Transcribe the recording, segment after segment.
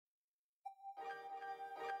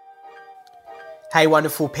Hey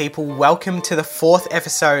wonderful people, welcome to the 4th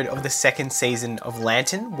episode of the 2nd season of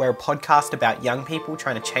Lantern. We're a podcast about young people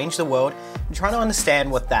trying to change the world and trying to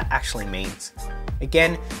understand what that actually means.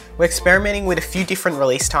 Again, we're experimenting with a few different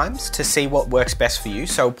release times to see what works best for you,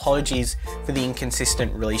 so apologies for the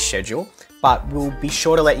inconsistent release schedule, but we'll be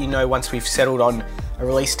sure to let you know once we've settled on a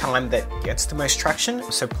release time that gets the most traction,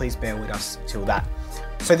 so please bear with us till that.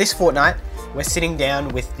 So this fortnight, we're sitting down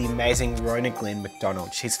with the amazing Rhona Glyn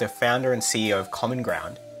McDonald. She's the founder and CEO of Common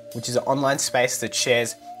Ground, which is an online space that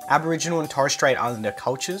shares Aboriginal and Torres Strait Islander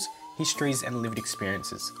cultures, histories and lived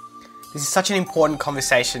experiences. This is such an important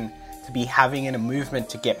conversation to be having and a movement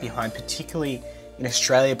to get behind, particularly in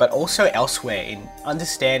Australia, but also elsewhere in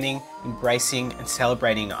understanding, embracing and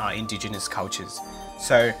celebrating our Indigenous cultures.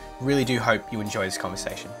 So really do hope you enjoy this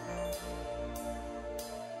conversation.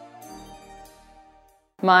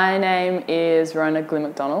 My name is Rhona Glyn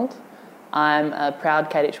McDonald. I'm a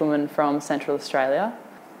proud Kaditch woman from Central Australia.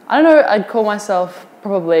 I don't know, I'd call myself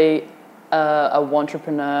probably a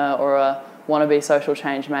wantrepreneur or a wannabe social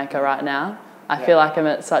change maker right now. I feel like I'm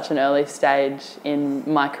at such an early stage in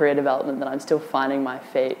my career development that I'm still finding my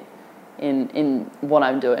feet in what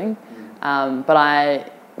I'm doing.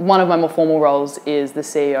 One of my more formal roles is the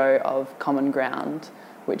CEO of Common Ground,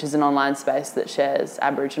 which is an online space that shares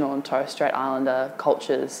Aboriginal and Torres Strait Islander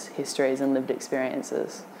cultures, histories and lived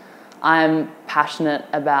experiences. I'm passionate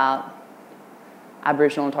about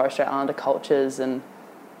Aboriginal and Torres Strait Islander cultures and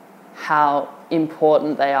how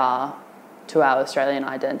important they are to our Australian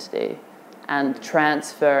identity and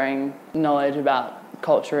transferring knowledge about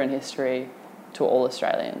culture and history to all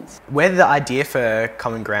Australians. Where did the idea for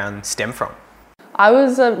Common Ground stem from? I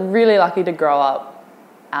was really lucky to grow up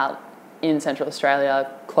out in Central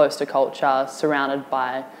Australia, close to culture, surrounded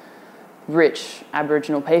by rich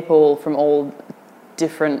Aboriginal people from all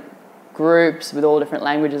different groups with all different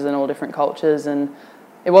languages and all different cultures. And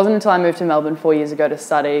it wasn't until I moved to Melbourne 4 years ago to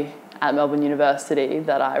study at Melbourne University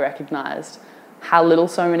that I recognised how little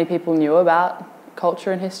so many people knew about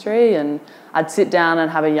culture and history. And I'd sit down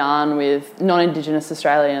and have a yarn with non-Indigenous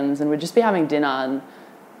Australians and we'd just be having dinner, and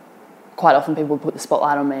quite often people would put the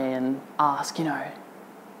spotlight on me and ask,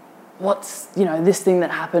 what's, this thing that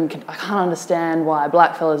happened, I can't understand why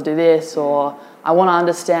black fellas do this, or I want to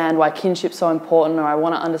understand why kinship's so important, or I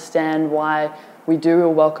want to understand why we do a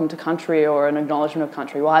welcome to country or an acknowledgement of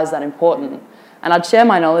country. Why is that important? And I'd share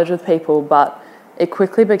my knowledge with people, but it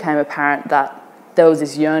quickly became apparent that there was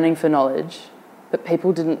this yearning for knowledge, but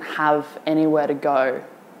people didn't have anywhere to go.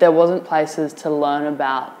 There wasn't places to learn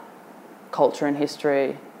about culture and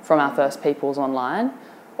history from our First Peoples online.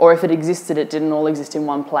 Or if it existed, it didn't all exist in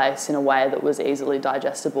one place in a way that was easily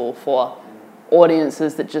digestible for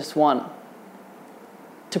audiences that just want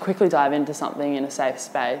to quickly dive into something in a safe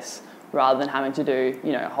space rather than having to do,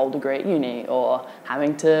 a whole degree at uni or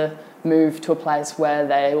having to move to a place where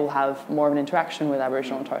they will have more of an interaction with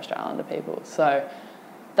Aboriginal and Torres Strait Islander people. So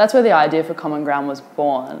that's where the idea for Common Ground was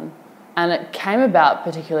born. And it came about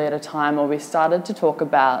particularly at a time where we started to talk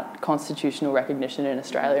about constitutional recognition in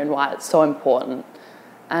Australia and why it's so important.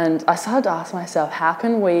 And I started to ask myself, how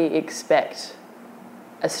can we expect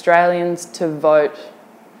Australians to vote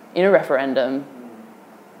in a referendum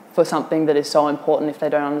for something that is so important if they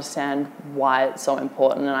don't understand why it's so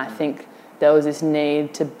important? And I think there was this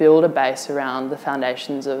need to build a base around the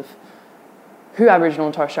foundations of who Aboriginal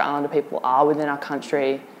and Torres Strait Islander people are within our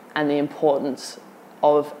country and the importance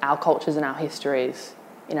of our cultures and our histories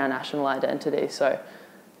in our national identity. So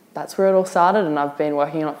that's where it all started, and I've been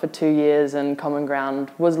working on it for 2 years, and Common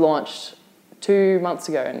Ground was launched 2 months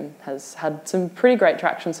ago and has had some pretty great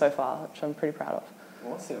traction so far, which I'm pretty proud of.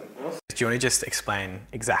 Awesome. Do you want to just explain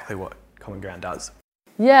exactly what Common Ground does?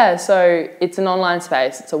 Yeah, so it's an online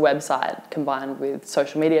space, it's a website combined with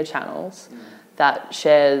social media channels that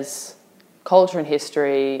shares culture and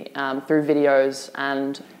history through videos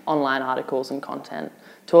and online articles and content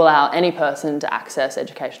to allow any person to access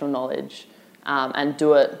educational knowledge and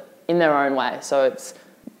do it in their own way. So it's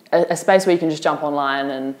a space where you can just jump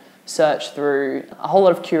online and search through a whole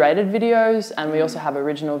lot of curated videos, and we also have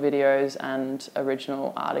original videos and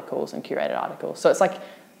original articles and curated articles. So it's like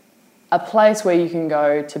a place where you can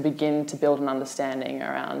go to begin to build an understanding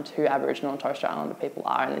around who Aboriginal and Torres Strait Islander people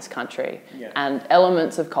are in this country and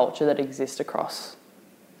elements of culture that exist across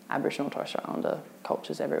Aboriginal and Torres Strait Islander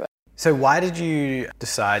cultures everywhere. So why did you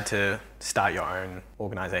decide to start your own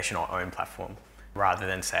organisation or own platform rather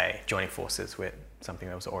than, say, joining forces with something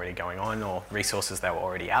that was already going on or resources that were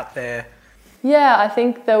already out there? Yeah, I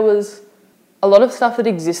think there was a lot of stuff that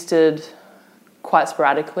existed quite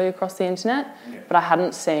sporadically across the internet, but I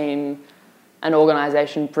hadn't seen an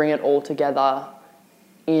organisation bring it all together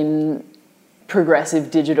in progressive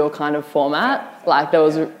digital kind of format. Like there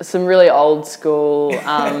was some really old school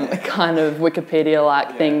kind of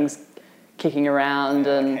Wikipedia-like things kicking around,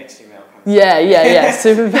 and HTML.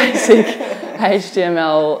 Super basic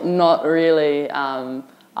HTML, not really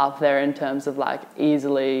up there in terms of like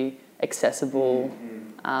easily accessible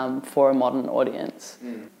for a modern audience.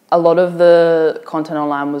 A lot of the content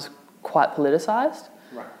online was quite politicised,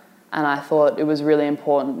 and I thought it was really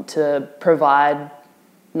important to provide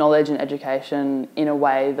knowledge and education in a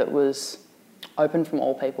way that was open from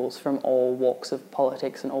all peoples, from all walks of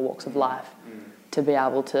politics and all walks of life, to be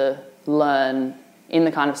able to learn in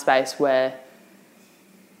the kind of space where,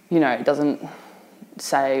 you know, it doesn't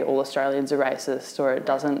say all Australians are racist, or it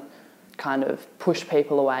doesn't kind of push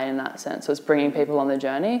people away in that sense. So it's bringing people on the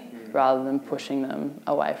journey rather than pushing them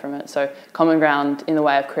away from it. So Common Ground, in the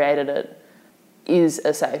way I've created it, is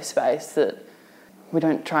a safe space that we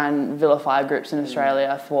don't try and vilify groups in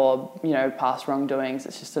Australia for, you know, past wrongdoings.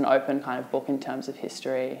 It's just an open kind of book in terms of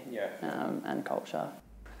history and culture.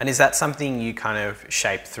 And is that something you kind of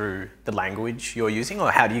shape through the language you're using, or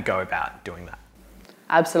how do you go about doing that?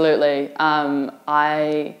 Absolutely.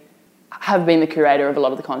 I have been the curator of a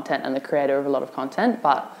lot of the content and the creator of a lot of content,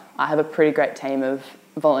 but I have a pretty great team of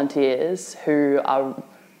volunteers who are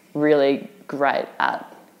really great at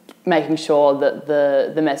making sure that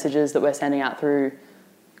the messages that we're sending out through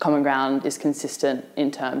Common Ground is consistent in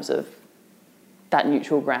terms of that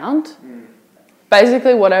neutral ground.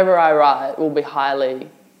 Basically, whatever I write will be highly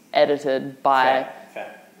edited by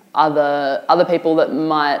other people that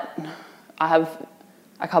might... I have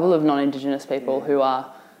a couple of non-Indigenous people who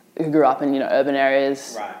grew up in, you know, urban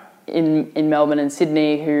areas in Melbourne and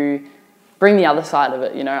Sydney, who bring the other side of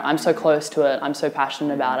it. You know, I'm so close to it, I'm so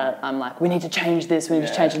passionate about it. I'm like, we need to change this, we need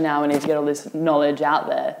to change it now, we need to get all this knowledge out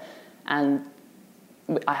there. And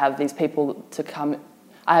I have these people come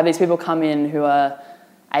in who are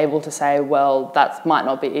able to say, well, that might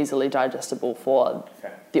not be easily digestible for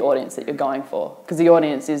the audience that you're going for, because the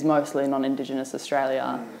audience is mostly non-Indigenous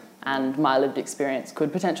Australia. And my lived experience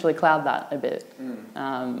could potentially cloud that a bit.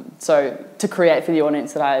 So to create for the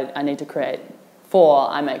audience that I need to create for,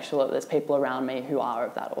 I make sure that there's people around me who are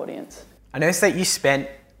of that audience. I noticed that you spent,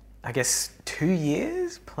 I guess, 2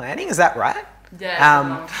 years planning, is that right?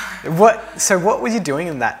 Yeah. What were you doing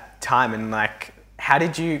in that time, and like, how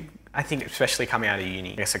did you, I think especially coming out of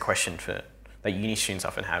uni, I guess a question that uni students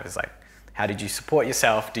often have is like, how did you support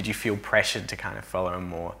yourself? Did you feel pressured to kind of follow a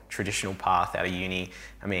more traditional path out of uni?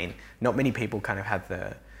 I mean, not many people kind of have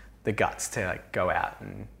the guts to like go out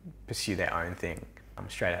and pursue their own thing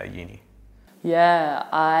straight out of uni. Yeah,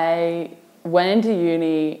 I went into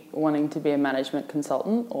uni wanting to be a management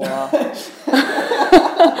consultant, or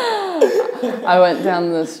I went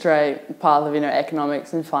down the straight path of, you know,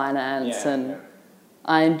 economics and finance, and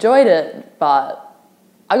I enjoyed it, but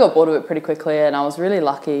I got bored of it pretty quickly, and I was really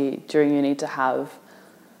lucky during uni to have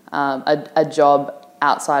a job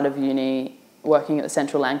outside of uni working at the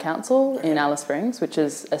Central Land Council in Alice Springs, which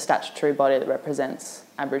is a statutory body that represents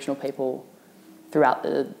Aboriginal people throughout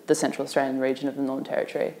the Central Australian region of the Northern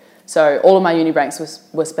Territory. So all of my uni breaks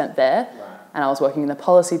were spent there, and I was working in the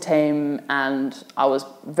policy team, and I was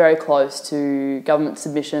very close to government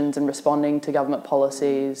submissions and responding to government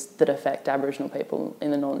policies that affect Aboriginal people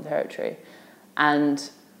in the Northern Territory. And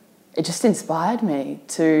it just inspired me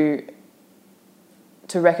to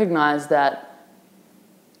recognise that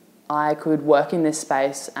I could work in this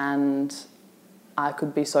space and I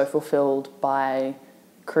could be so fulfilled by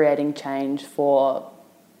creating change for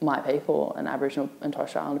my people and Aboriginal and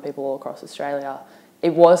Torres Strait Islander people all across Australia.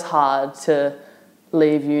 It was hard to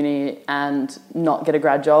leave uni and not get a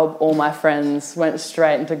grad job. All my friends went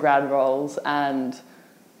straight into grad roles, and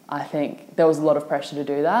I think there was a lot of pressure to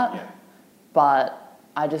do that. But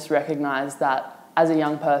I just recognised that as a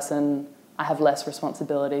young person, I have less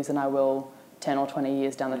responsibilities than I will 10 or 20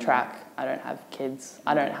 years down the track. I don't have kids.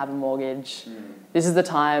 I don't have a mortgage. This is the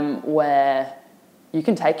time where you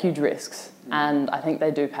can take huge risks, and I think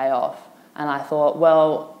they do pay off. And I thought,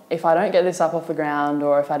 well, if I don't get this up off the ground,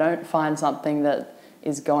 or if I don't find something that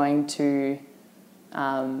is going to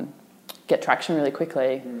get traction really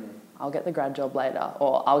quickly, I'll get the grad job later,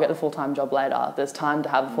 or I'll get the full-time job later. There's time to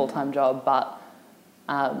have a full-time job, but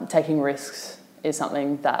taking risks is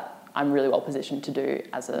something that I'm really well positioned to do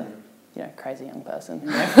as a crazy young person.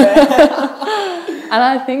 And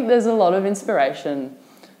I think there's a lot of inspiration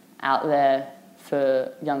out there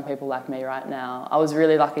for young people like me right now. I was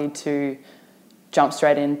really lucky to jump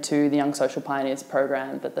straight into the Young Social Pioneers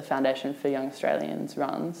program that the Foundation for Young Australians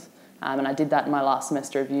runs. And I did that in my last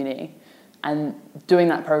semester of uni. And doing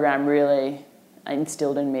that program really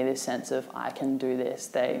instilled in me this sense of I can do this.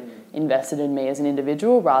 They invested in me as an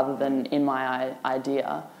individual rather than in my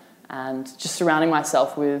idea, and just surrounding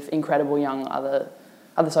myself with incredible young other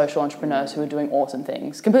social entrepreneurs who are doing awesome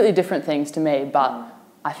things, completely different things to me, but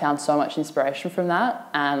I found so much inspiration from that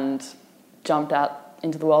and jumped out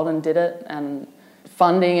into the world and did it. And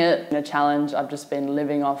funding it in a challenge, I've just been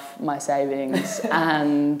living off my savings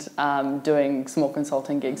and doing small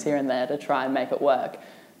consulting gigs here and there to try and make it work.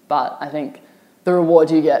 But I think the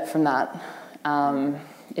reward you get from that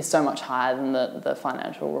is so much higher than the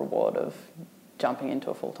financial reward of jumping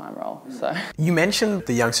into a full-time role. So you mentioned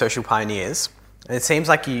the Young Social Pioneers. It seems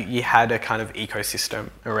like you had a kind of ecosystem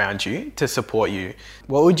around you to support you.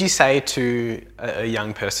 What would you say to a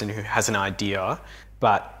young person who has an idea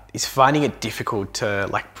but is finding it difficult to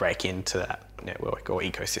like break into that network or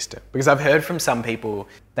ecosystem? Because I've heard from some people,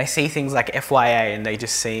 they see things like FYA and they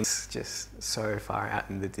just seem just so far out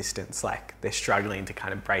in the distance, like they're struggling to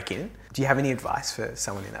kind of break in. Do you have any advice for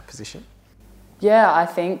someone in that position? Yeah, I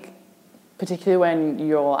think particularly when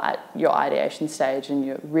you're at your ideation stage and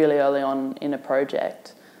you're really early on in a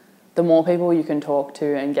project, the more people you can talk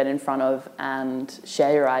to and get in front of and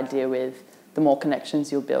share your idea with, the more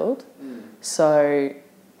connections you'll build. So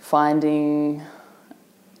finding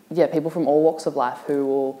people from all walks of life who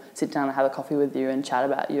will sit down and have a coffee with you and chat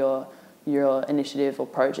about your initiative or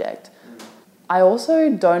project. I also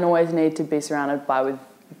don't always need to be surrounded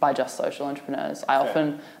by just social entrepreneurs. I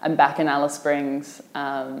often am back in Alice Springs.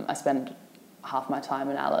 I spend half my time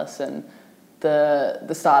in Alice, and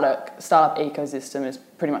the startup ecosystem is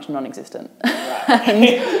pretty much non-existent.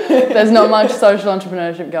 And there's not much social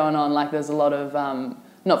entrepreneurship going on. Like there's a lot of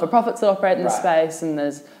not-for-profits that operate in the space, and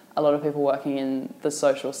there's a lot of people working in the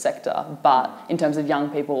social sector. But in terms of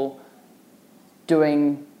young people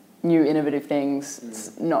doing new innovative things,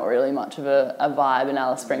 it's not really much of a vibe in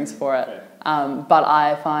Alice Springs for it. But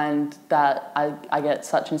I find that I get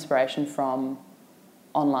such inspiration from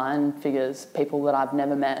online figures, people that I've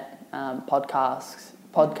never met,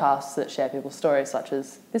 podcasts that share people's stories, such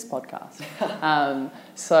as this podcast.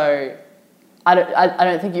 So I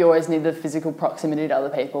don't think you always need the physical proximity to other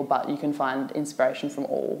people, but you can find inspiration from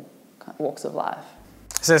all walks of life.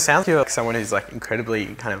 So it sounds like you're like someone who's like incredibly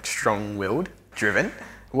kind of strong-willed, driven.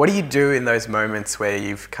 What do you do in those moments where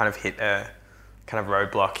you've kind of hit a kind of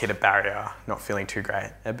roadblock, hit a barrier, not feeling too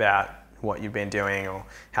great about what you've been doing or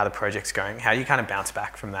how the project's going? How do you kind of bounce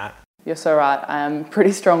back from that? You're so right. I am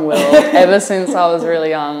pretty strong-willed. Ever since I was really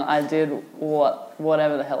young, I did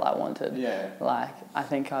whatever the hell I wanted. Like, I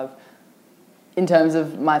think in terms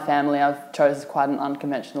of my family, I've chosen quite an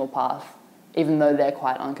unconventional path. Even though they're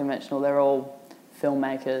quite unconventional, they're all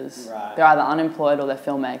filmmakers. They're either unemployed or they're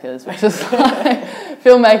filmmakers, which is like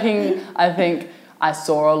filmmaking. I think I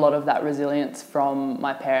saw a lot of that resilience from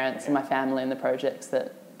my parents and my family and the projects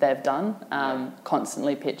that they've done,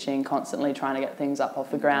 constantly pitching, constantly trying to get things up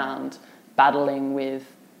off the ground, battling with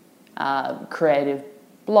creative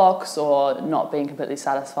blocks or not being completely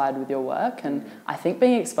satisfied with your work. And I think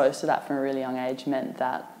being exposed to that from a really young age meant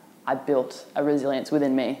that I built a resilience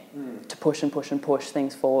within me to push and push and push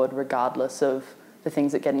things forward regardless of the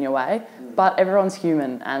things that get in your way. But everyone's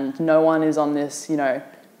human and no one is on this,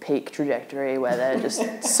 peak trajectory where they're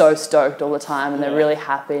just so stoked all the time and they're really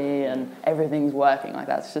happy and everything's working. Like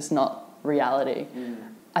that's just not reality.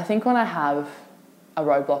 I think when I have a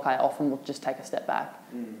roadblock, I often will just take a step back.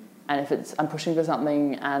 And if I'm pushing for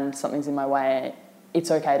something and something's in my way, it's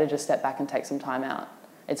okay to just step back and take some time out.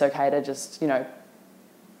 It's okay to just,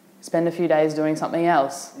 spend a few days doing something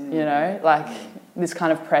else, like this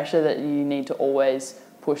kind of pressure that you need to always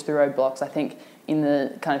push through roadblocks. I think in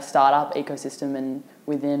the kind of startup ecosystem and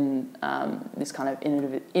within this kind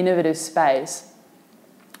of innovative space,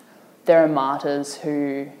 there are martyrs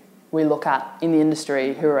who we look at in the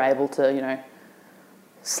industry who are able to,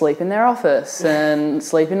 sleep in their office and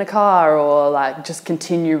sleep in a car or like just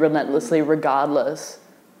continue relentlessly regardless.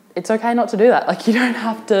 It's okay not to do that. Like you don't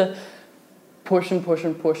have to push and push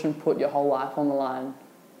and push and put your whole life on the line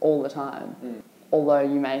all the time. Although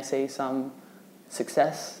you may see some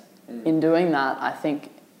success in doing that, I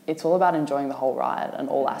think it's all about enjoying the whole ride and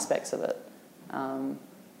all aspects of it.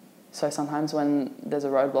 So sometimes when there's a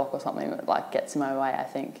roadblock or something that like gets in my way, I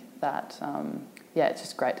think that it's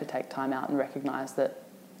just great to take time out and recognise that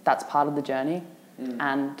that's part of the journey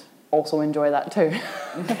and also enjoy that too.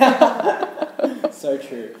 So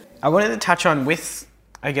true. I wanted to touch on with,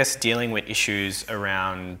 I guess, dealing with issues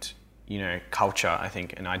around, culture, I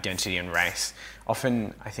think, and identity and race.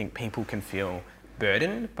 Often, I think people can feel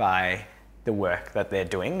burdened by the work that they're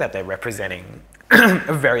doing, that they're representing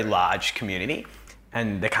a very large community.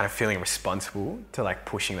 and they're kind of feeling responsible to like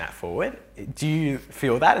pushing that forward. Do you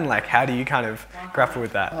feel that, and like how do you kind of grapple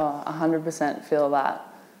with that? Oh, 100% feel that.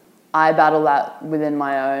 I battle that within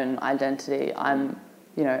my own identity. I'm,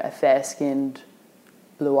 a fair-skinned,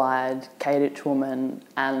 blue-eyed, Kaditch woman,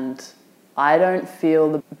 and I don't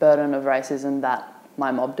feel the burden of racism that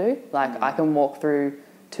my mob do. Like, I can walk through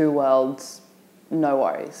two worlds, no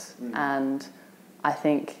worries. And I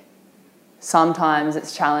think sometimes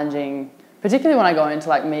it's challenging, particularly when I go into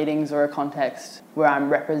like meetings or a context where I'm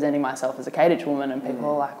representing myself as a Kaditch woman, and people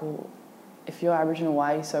are like, well, if you're Aboriginal,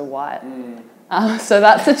 why are you so white? So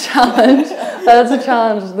that's a challenge. That's a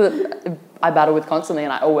challenge that I battle with constantly,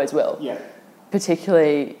 and I always will. Yeah.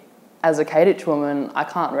 Particularly as a Kaditch woman, I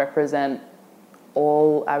can't represent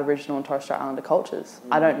all Aboriginal and Torres Strait Islander cultures.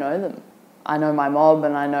 I don't know them. I know my mob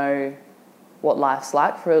and I know what life's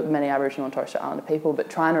like for many Aboriginal and Torres Strait Islander people, but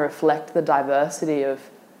trying to reflect the diversity of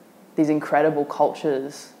these incredible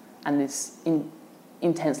cultures and this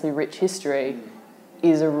intensely rich history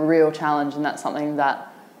is a real challenge, and that's something that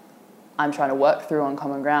I'm trying to work through on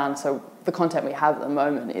Common Ground. So the content we have at the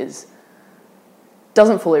moment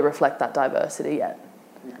doesn't fully reflect that diversity yet,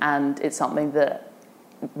 and it's something that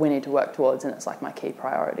we need to work towards, and it's like my key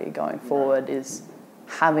priority going forward is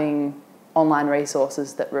having online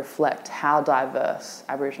resources that reflect how diverse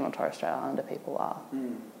Aboriginal and Torres Strait Islander people are.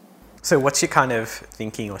 So what's your kind of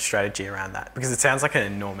thinking or strategy around that? Because it sounds like an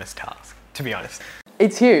enormous task, to be honest.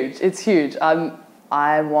 It's huge.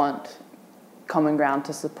 I want Common Ground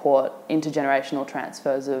to support intergenerational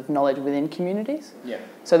transfers of knowledge within communities. Yeah.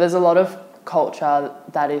 So there's a lot of culture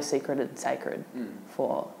that is secret and sacred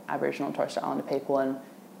for Aboriginal and Torres Strait Islander people, and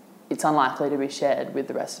it's unlikely to be shared with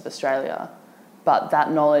the rest of Australia. But that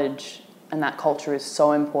knowledge and that culture is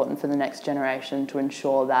so important for the next generation to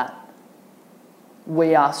ensure that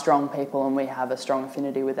we are strong people and we have a strong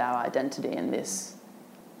affinity with our identity in these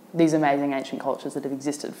amazing ancient cultures that have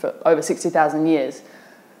existed for over 60,000 years.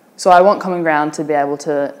 So I want Common Ground to be able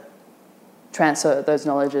to transfer those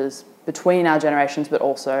knowledges between our generations, but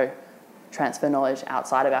also transfer knowledge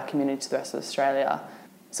outside of our community to the rest of Australia.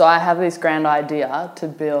 So I have this grand idea to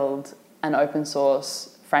build an open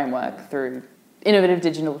source framework through innovative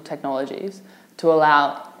digital technologies to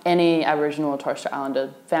allow any Aboriginal or Torres Strait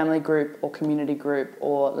Islander family group or community group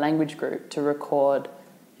or language group to record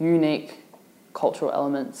unique cultural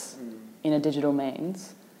elements in a digital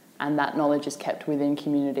means, and that knowledge is kept within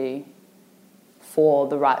community for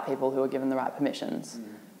the right people who are given the right permissions.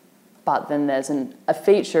 But then there's a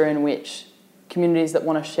feature in which communities that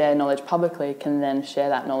want to share knowledge publicly can then share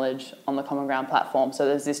that knowledge on the Common Ground platform. So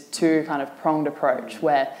there's this two kind of pronged approach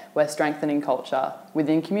where we're strengthening culture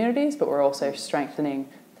within communities, but we're also strengthening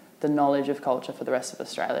the knowledge of culture for the rest of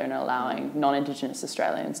Australia and allowing non-Indigenous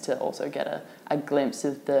Australians to also get a glimpse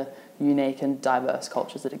of the unique and diverse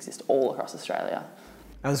cultures that exist all across Australia.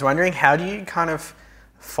 I was wondering, how do you kind of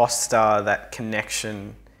foster that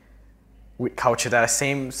connection with culture that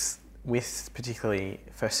seems, with particularly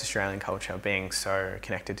First Australian culture being so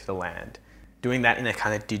connected to the land, doing that in a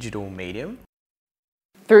kind of digital medium?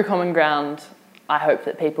 Through Common Ground, I hope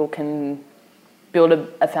that people can build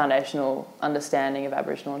a foundational understanding of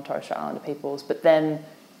Aboriginal and Torres Strait Islander peoples, but then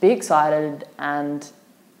be excited and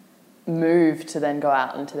move to then go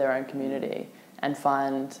out into their own community and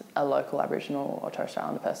find a local Aboriginal or Torres Strait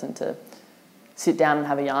Islander person to sit down and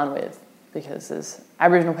have a yarn with, because there's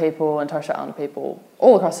Aboriginal people and Torres Strait Islander people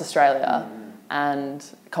all across Australia, and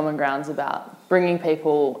Common Ground's about bringing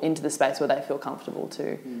people into the space where they feel comfortable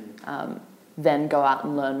to then go out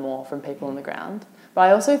and learn more from people on the ground. But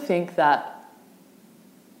I also think that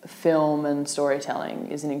film and storytelling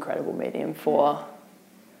is an incredible medium for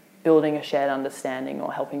building a shared understanding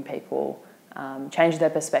or helping people change their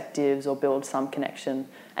perspectives or build some connection.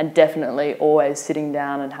 And definitely always sitting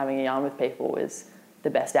down and having a yarn with people is the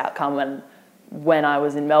best outcome. And when I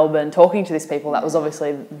was in Melbourne talking to these people, that was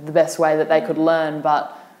obviously the best way that they could learn,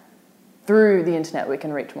 but through the internet we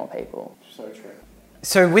can reach more people. So true.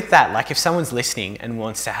 So with that, like if someone's listening and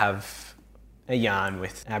wants to have a yarn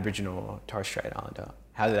with Aboriginal or Torres Strait Islander,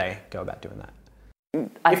 how do they go about doing that?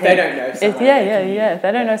 If they don't know someone. If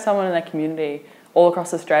they don't know someone in their community, all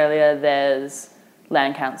across Australia there's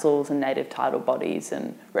land councils and native title bodies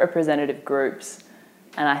and representative groups,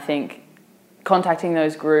 and I think contacting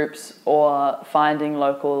those groups or finding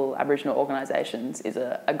local Aboriginal organisations is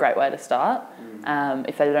a great way to start.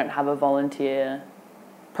 If they don't have a volunteer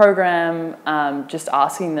program, just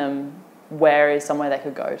asking them where is somewhere they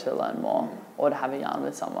could go to learn more or to have a yarn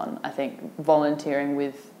with someone. I think volunteering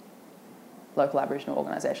with local Aboriginal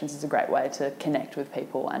organisations is a great way to connect with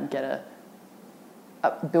people and get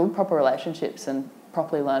build proper relationships and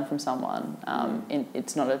properly learn from someone.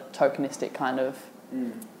 It's not a tokenistic kind of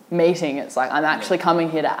meeting. It's like I'm actually coming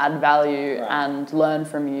here to add value and learn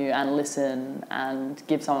from you and listen and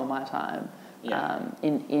give some of my time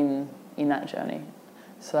in that journey.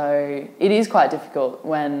 So it is quite difficult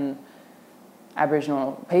when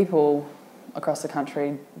Aboriginal people across the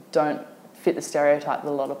country don't fit the stereotype that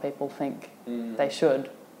a lot of people think they should.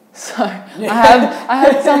 So I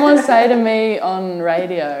had someone say to me on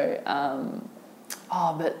radio,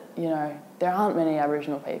 but you know, there aren't many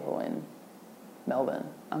Aboriginal people in Melbourne.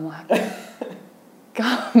 I'm like,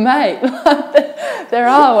 God, mate, there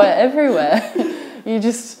are. We're everywhere. You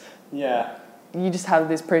just have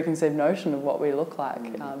this preconceived notion of what we look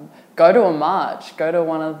like. Go to a march. Go to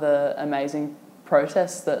one of the amazing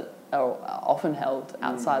protests that are often held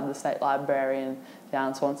outside the State Library and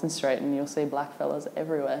down Swanston Street, and you'll see black fellas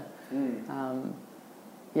everywhere.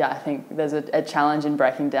 I think there's a challenge in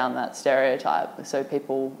breaking down that stereotype so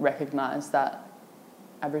people recognise that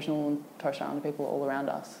Aboriginal and Torres Strait Islander people are all around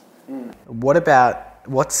us.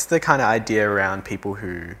 What's the kind of idea around people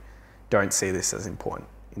who don't see this as important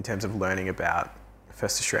in terms of learning about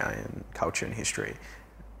First Australian culture and history?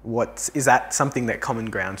 Is that something that Common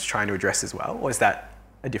Ground's trying to address as well, or is that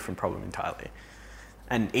a different problem entirely?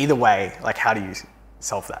 And either way, like, how do you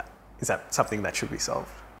solve that? Is that something that should be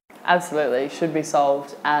solved? Absolutely, should be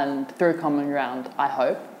solved, and through Common Ground, I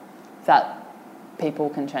hope that people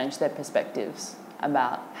can change their perspectives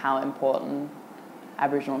about how important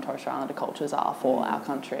Aboriginal and Torres Strait Islander cultures are for our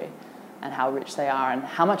country and how rich they are and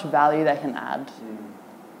how much value they can add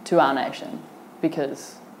to our nation,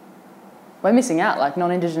 because we're missing out. Like,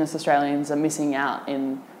 non-Indigenous Australians are missing out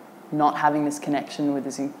in not having this connection with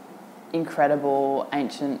this incredible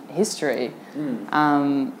ancient history.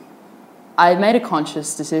 I made a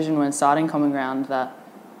conscious decision when starting Common Ground that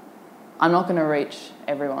I'm not going to reach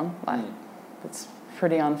everyone. Like, it's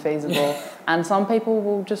pretty unfeasible. And some people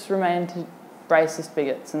will just remain to racist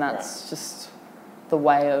bigots, and that's just the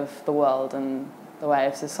way of the world and the way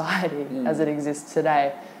of society as it exists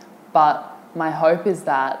today. But my hope is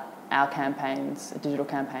that our campaigns, digital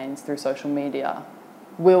campaigns through social media,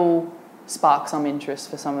 will spark some interest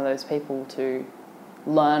for some of those people to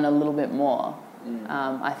learn a little bit more.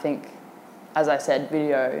 I think, as I said,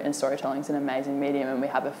 video and storytelling is an amazing medium, and we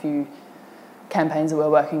have a few campaigns that we're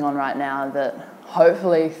working on right now that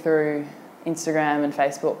hopefully through Instagram and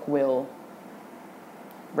Facebook will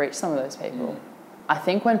reach some of those people. I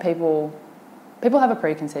think when people have a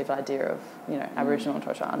preconceived idea of, you know, Aboriginal and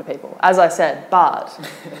Torres Strait Islander people, as I said, but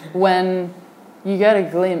when you get a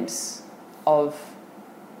glimpse of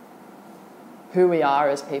who we are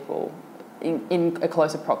as people in a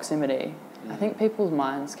closer proximity, I think people's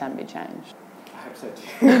minds can be changed. I hope so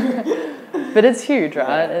too. But it's huge,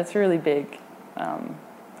 right? Yeah. It's really big.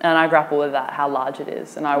 And I grapple with that, how large it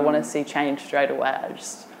is. And I want to see change straight away.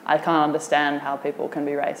 I can't understand how people can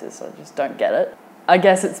be racist. I just don't get it. I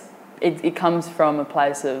guess it comes from a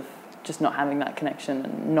place of just not having that connection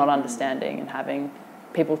and not understanding and having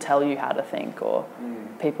people tell you how to think, or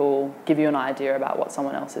people give you an idea about what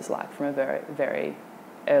someone else is like from a very, very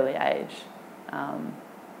early age.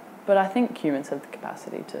 But I think humans have the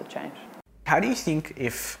capacity to change. How do you think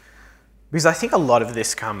because I think a lot of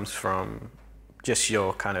this comes from just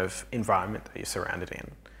your kind of environment that you're surrounded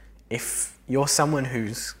in. If you're someone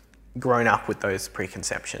who's grown up with those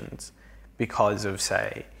preconceptions because of,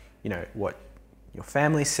 say, you know, what your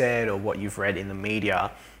family said or what you've read in the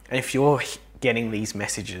media, and if you're getting these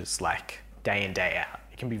messages like day in, day out,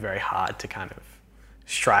 it can be very hard to kind of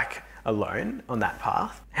strike alone on that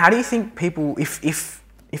path. How do you think people, if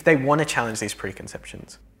they want to challenge these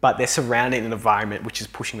preconceptions, but they're surrounded in an environment which is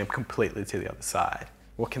pushing them completely to the other side,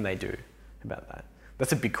 what can they do about that?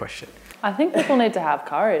 That's a big question. I think people need to have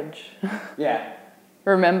courage. Yeah.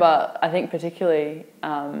 Remember, I think particularly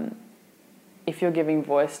if you're giving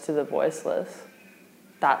voice to the voiceless,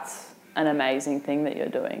 that's an amazing thing that you're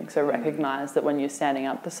doing. So recognise that when you're standing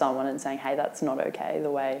up to someone and saying, hey, that's not okay, the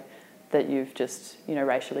way that you've just, you know,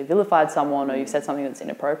 racially vilified someone or you've said something that's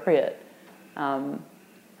inappropriate,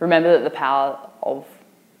 remember that the power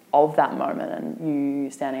of that moment and you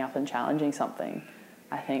standing up and challenging something,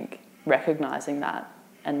 I think recognising that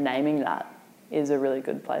and naming that is a really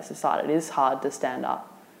good place to start. It is hard to stand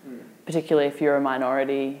up, particularly if you're a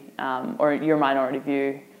minority or you're a minority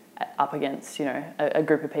view up against, you know, a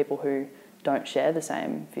group of people who don't share the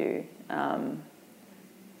same view.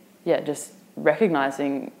 Just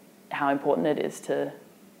recognising how important it is to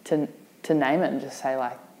name it and just say,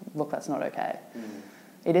 like, look, that's not okay.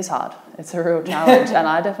 It is hard. It's a real challenge. And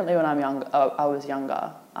I definitely, when I was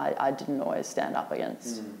younger, I didn't always stand up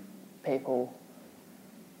against people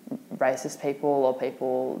racist people or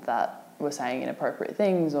people that were saying inappropriate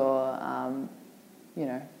things or, you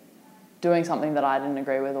know, doing something that I didn't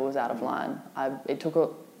agree with or was out of line. It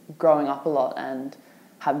took growing up a lot and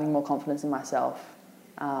having more confidence in myself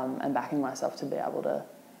and backing myself to be able to,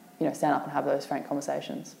 you know, stand up and have those frank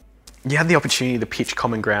conversations. You had the opportunity to pitch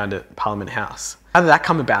Common Ground at Parliament House. How did that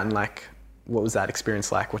come about, and like, what was that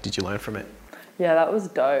experience like? What did you learn from it? Yeah, that was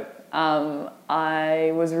dope.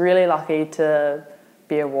 I was really lucky to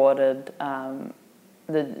be awarded a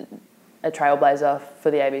Trailblazer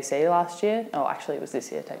for the ABC last year. Oh, actually it was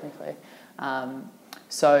this year technically.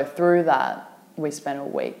 So through that, we spent a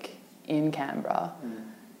week in Canberra.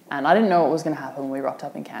 And I didn't know what was going to happen when we rocked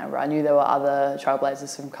up in Canberra. I knew there were other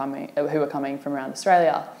Trailblazers who were coming from around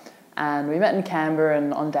Australia. And we met in Canberra,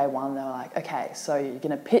 and on day one they were like, okay, so you're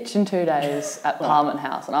going to pitch in 2 days at Parliament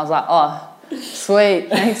House. And I was like, oh, sweet,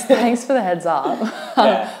 thanks for the heads up.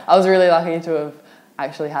 Yeah. I was really lucky to have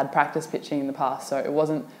actually had practice pitching in the past, so it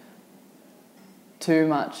wasn't too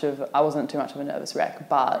much of a nervous wreck,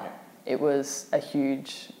 but it was a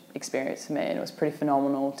huge experience for me, and it was pretty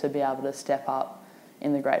phenomenal to be able to step up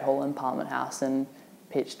in the Great Hall in Parliament House and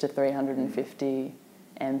pitch to 350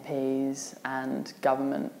 MPs and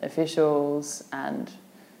government officials and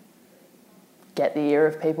get the ear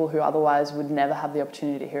of people who otherwise would never have the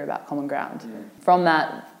opportunity to hear about Common Ground. From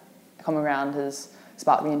that, Common Ground has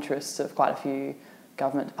sparked the interests of quite a few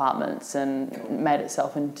government departments and made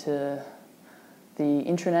itself into the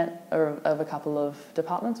intranet of a couple of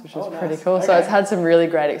departments, which is pretty cool. Okay. So it's had some really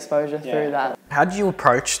great exposure through that. How did you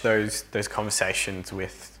approach those conversations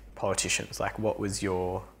with politicians? Like, what was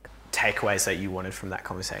your takeaways that you wanted from that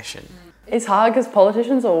conversation? It's hard because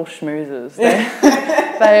politicians are all schmoozers.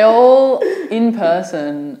 They all, in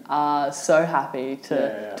person, are so happy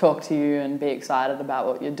to talk to you and be excited about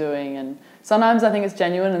what you're doing. And sometimes I think it's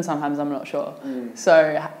genuine and sometimes I'm not sure.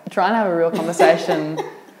 So trying to have a real conversation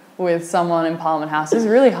with someone in Parliament House is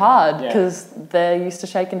really hard because they're used to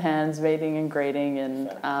shaking hands, meeting and greeting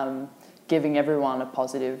and giving everyone a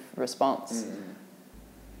positive response.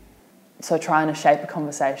 So trying to shape a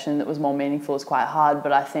conversation that was more meaningful is quite hard,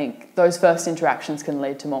 but I think those first interactions can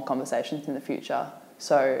lead to more conversations in the future.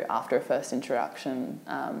 So after a first introduction,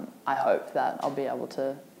 I hope that I'll be able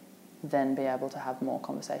to then be able to have more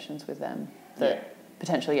conversations with them that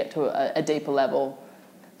potentially get to a deeper level.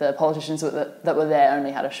 The politicians that were there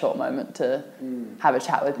only had a short moment to have a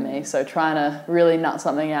chat with me, so trying to really nut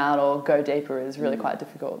something out or go deeper is really quite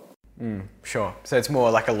difficult. Sure. So it's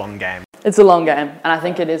more like a long game. It's a long game, and I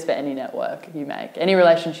think it is for any network you make. Any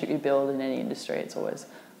relationship you build in any industry, it's always...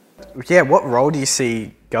 Yeah, what role do you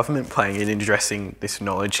see government playing in addressing this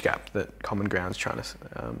knowledge gap that Common Ground's trying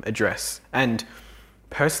to address? And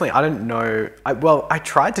personally, I don't know... I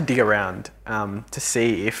tried to dig around to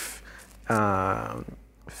see if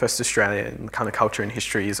First Australian kind of culture and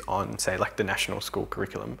history is on, say, like the national school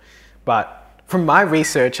curriculum. But from my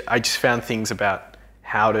research, I just found things about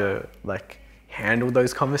how to, like, handle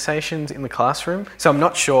those conversations in the classroom. So I'm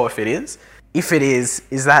not sure if it is. If it is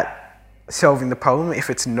that solving the problem? If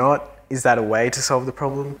it's not, is that a way to solve the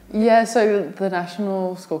problem? Yeah, so the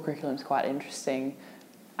national school curriculum is quite interesting.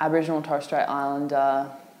 Aboriginal and Torres Strait Islander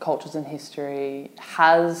cultures and history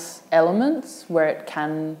has elements where it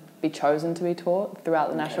can be chosen to be taught throughout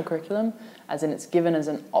the national curriculum, as in it's given as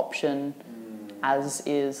an option, as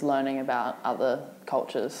is learning about other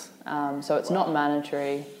cultures. So it's not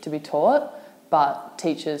mandatory to be taught, but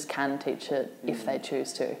teachers can teach it if they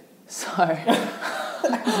choose to. So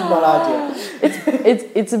it's not ideal.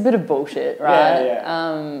 It's a bit of bullshit,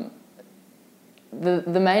 right?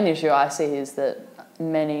 The main issue I see is that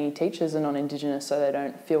many teachers are non-Indigenous, so they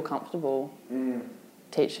don't feel comfortable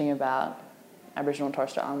teaching about Aboriginal and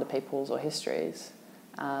Torres Strait Islander peoples or histories.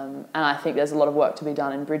 And I think there's a lot of work to be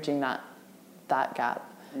done in bridging that gap.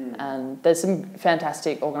 And there's some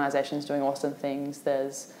fantastic organisations doing awesome things.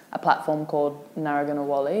 There's a platform called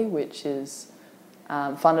Narragansett, which is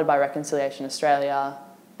funded by Reconciliation Australia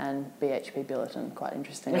and BHP Billiton, quite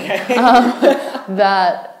interesting,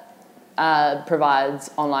 that provides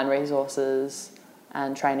online resources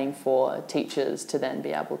and training for teachers to then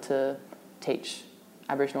be able to teach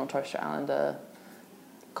Aboriginal and Torres Strait Islander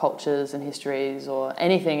cultures and histories or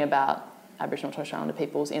anything about Aboriginal and Torres Strait Islander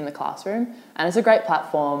peoples in the classroom. And it's a great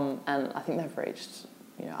platform, and I think they've reached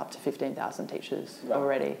up to 15,000 teachers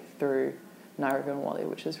already through Narragansett,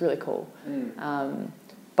 which is really cool.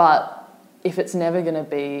 But if it's never going to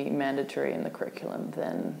be mandatory in the curriculum,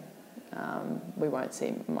 then we won't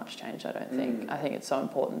see much change, I don't think. I think it's so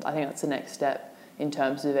important. I think that's the next step in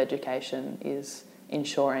terms of education, is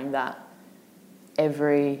ensuring that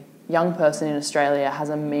every young person in Australia has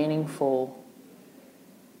a meaningful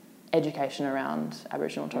education around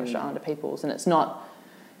Aboriginal and Torres Strait Islander peoples. And it's not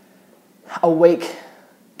a week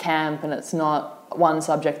camp, and it's not one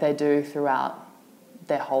subject they do throughout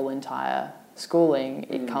their whole entire schooling.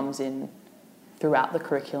 It comes in throughout the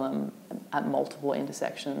curriculum at multiple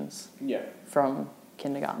intersections from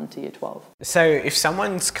kindergarten to year 12. So if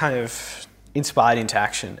someone's kind of inspired into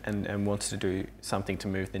action and wants to do something to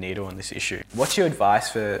move the needle on this issue, what's your advice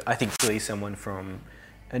for, I think, really someone from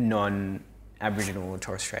a non-Aboriginal or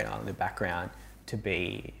Torres Strait Islander background to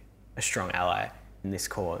be a strong ally in this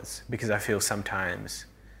cause? Because I feel sometimes,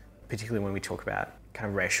 particularly when we talk about kind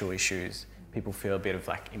of racial issues, people feel a bit of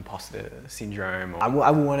like imposter syndrome. Or,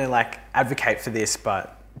 I want to like advocate for this,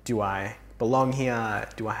 but do I belong here?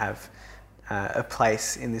 Do I have a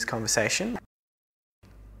place in this conversation?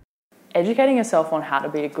 Educating yourself on how to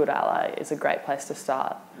be a good ally is a great place to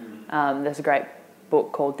start. There's a great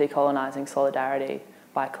book called Decolonising Solidarity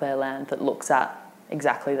by Claire Land that looks at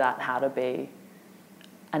exactly that, how to be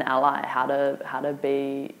an ally, how to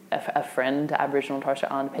be a friend to Aboriginal and Torres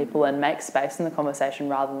Strait Islander people and make space in the conversation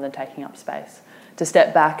rather than taking up space. To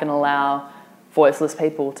step back and allow voiceless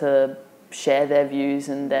people to share their views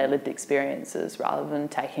and their lived experiences rather than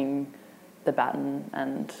taking the baton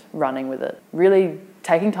and running with it. Really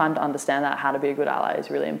taking time to understand that, how to be a good ally, is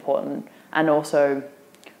really important. And also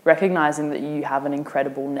recognising that you have an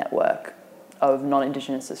incredible network of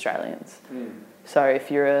non-Indigenous Australians. So if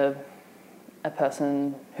you're a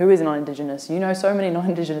person who is non-Indigenous, you know so many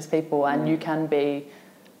non-Indigenous people, and you can be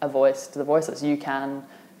a voice to the voiceless. You can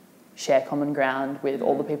share common ground with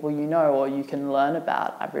all the people you know, or you can learn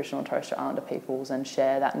about Aboriginal and Torres Strait Islander peoples and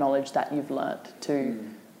share that knowledge that you've learnt to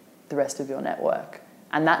the rest of your network.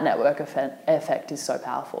 And that network effect is so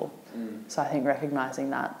powerful. So I think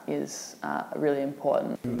recognising that is really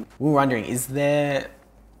important. We're wondering,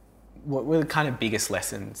 what were the kind of biggest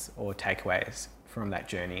lessons or takeaways from that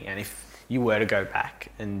journey? And if you were to go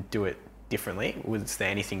back and do it differently, was there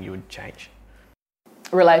anything you would change?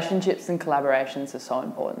 Relationships and collaborations are so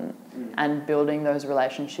important, and building those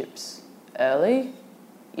relationships early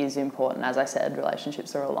is important. As I said,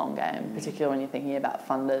 relationships are a long game, particularly when you're thinking about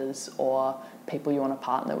funders or people you want to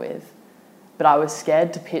partner with. But I was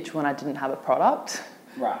scared to pitch when I didn't have a product.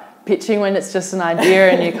 Right. Pitching when it's just an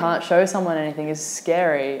idea and you can't show someone anything is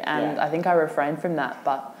scary, and I think I refrained from that.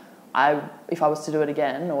 But if I was to do it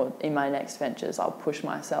again or in my next ventures, I'll push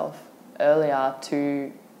myself earlier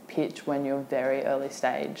to pitch when you're very early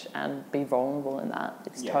stage and be vulnerable in that.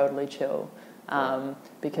 It's totally chill.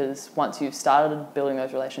 Because once you've started building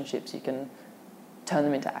those relationships, you can turn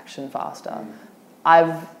them into action faster.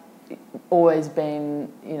 I've always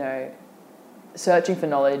been, searching for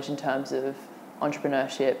knowledge in terms of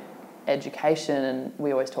entrepreneurship, education, and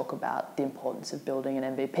we always talk about the importance of building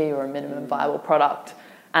an MVP or a minimum viable product.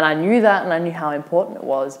 And I knew that, and I knew how important it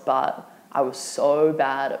was, but I was so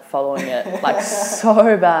bad at following it, like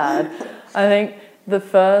so bad. I think the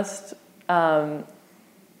first...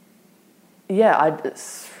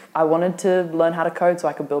 I wanted to learn how to code so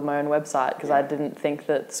I could build my own website, because I didn't think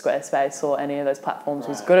that Squarespace or any of those platforms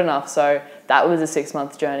was good enough. So that was a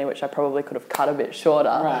 6-month journey, which I probably could have cut a bit shorter.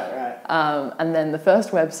 And then the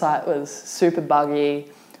first website was super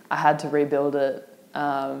buggy. I had to rebuild it.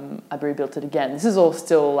 I rebuilt it again. This is all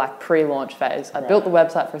still like pre-launch phase. I built the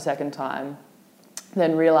website for a second time,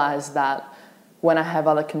 then realised that when I have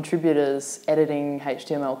other contributors, editing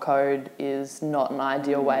HTML code is not an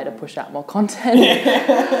ideal way to push out more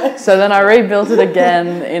content. So then I rebuilt it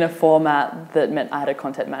again in a format that meant I had a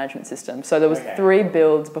content management system. So there was 3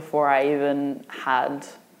 builds before I even had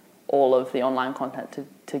all of the online content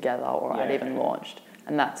together, or I'd even launched.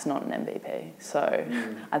 And that's not an MVP. So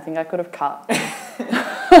I think I could have cut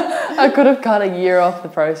a year off the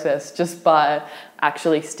process just by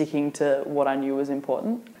actually sticking to what I knew was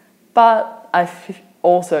important. But I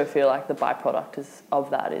also feel like the byproduct of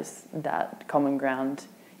that is that Common Ground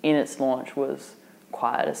in its launch was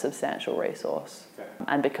quite a substantial resource.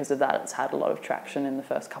 And because of that, it's had a lot of traction in the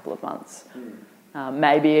first couple of months.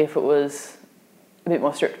 Maybe if it was a bit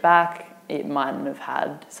more stripped back, it mightn't have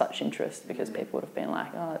had such interest, because people would have been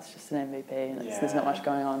like, oh, it's just an MVP and there's not much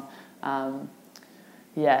going on.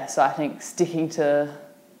 So I think sticking to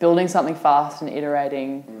building something fast and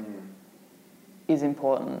iterating is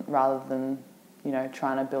important, rather than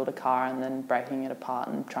trying to build a car and then breaking it apart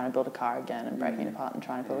and trying to build a car again and breaking it apart and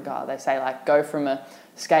trying to build a car. They say like go from a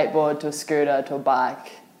skateboard to a scooter to a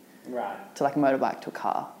bike to like a motorbike to a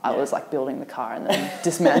car. I was like building the car and then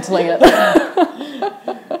dismantling it.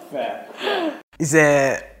 Fair. Is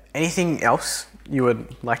there anything else you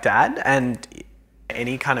would like to add, and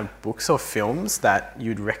any kind of books or films that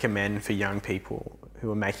you'd recommend for young people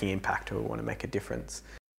who are making impact or want to make a difference?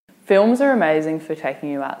 Films are amazing for taking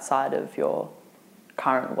you outside of your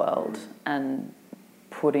current world and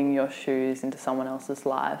putting your shoes into someone else's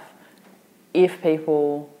life. If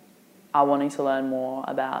people are wanting to learn more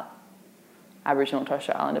about Aboriginal and Torres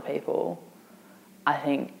Strait Islander people, I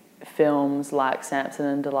think films like Samson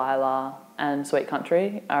and Delilah and Sweet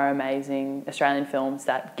Country are amazing Australian films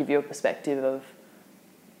that give you a perspective of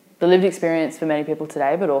the lived experience for many people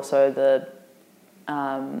today, but also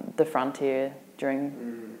the frontier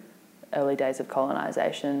during early days of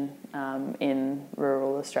colonisation in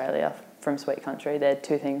rural Australia from Sweet Country. They're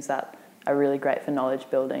two things that are really great for knowledge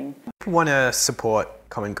building. If you want to support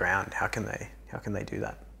Common Ground, how can they do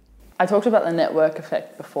that? I talked about the network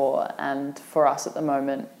effect before, and for us at the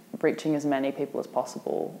moment, reaching as many people as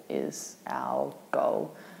possible is our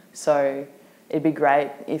goal. So it'd be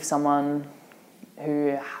great if someone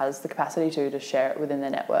who has the capacity to share it within their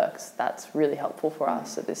networks. That's really helpful for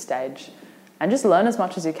us at this stage. And just learn as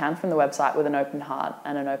much as you can from the website with an open heart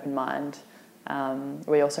and an open mind.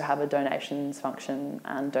 We also have a donations function,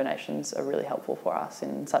 and donations are really helpful for us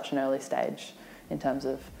in such an early stage in terms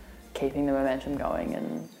of keeping the momentum going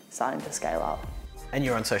and starting to scale up. And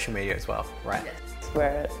you're on social media as well, right? Yes. We're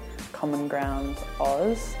at Common Ground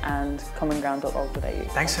Oz and commonground.org.au.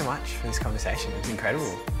 Thanks so much for this conversation. It was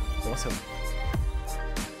incredible. Awesome.